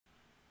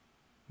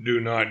Do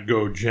Not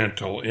Go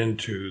Gentle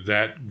Into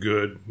That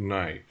Good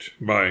Night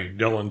by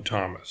Dylan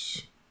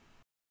Thomas.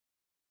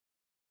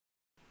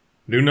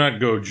 Do not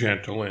go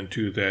gentle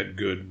into that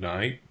good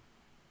night.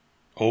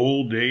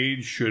 Old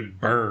age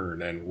should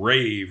burn and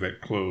rave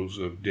at close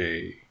of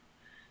day.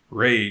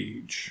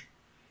 Rage,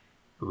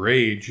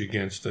 rage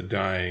against the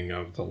dying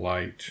of the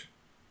light.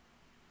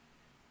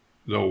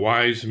 Though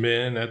wise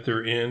men at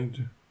their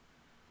end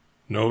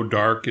know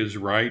dark is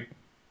right,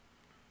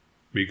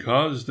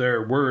 because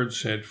their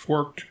words had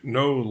forked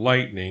no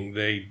lightning,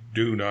 they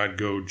do not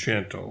go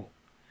gentle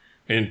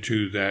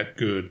into that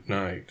good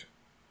night.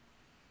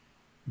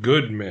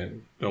 Good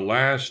men, the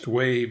last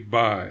wave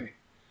by,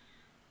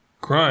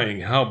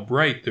 crying how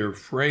bright their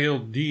frail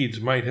deeds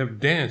might have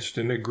danced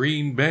in a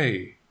green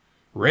bay.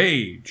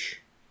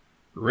 Rage,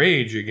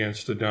 rage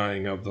against the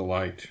dying of the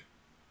light.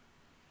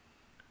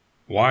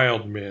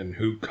 Wild men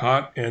who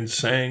caught and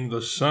sang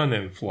the sun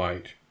in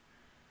flight,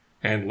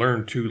 and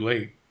learned too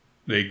late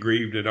they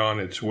grieved it on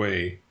its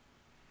way.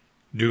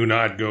 Do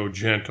not go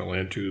gentle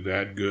into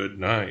that good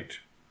night.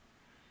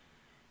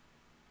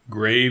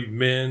 Grave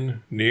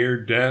men near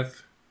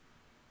death,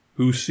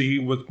 who see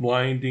with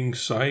blinding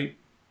sight,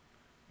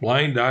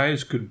 blind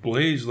eyes could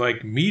blaze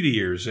like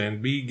meteors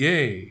and be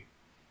gay.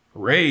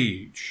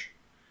 Rage,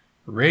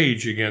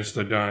 rage against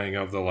the dying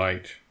of the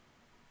light.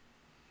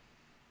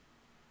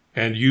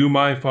 And you,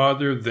 my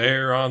Father,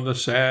 there on the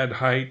sad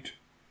height,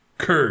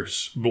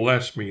 curse,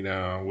 bless me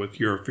now with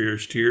your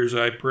fierce tears,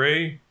 I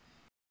pray.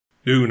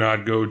 Do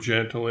not go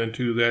gentle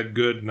into that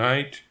good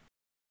night.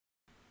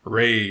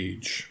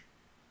 Rage,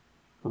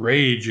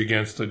 rage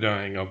against the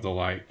dying of the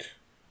light.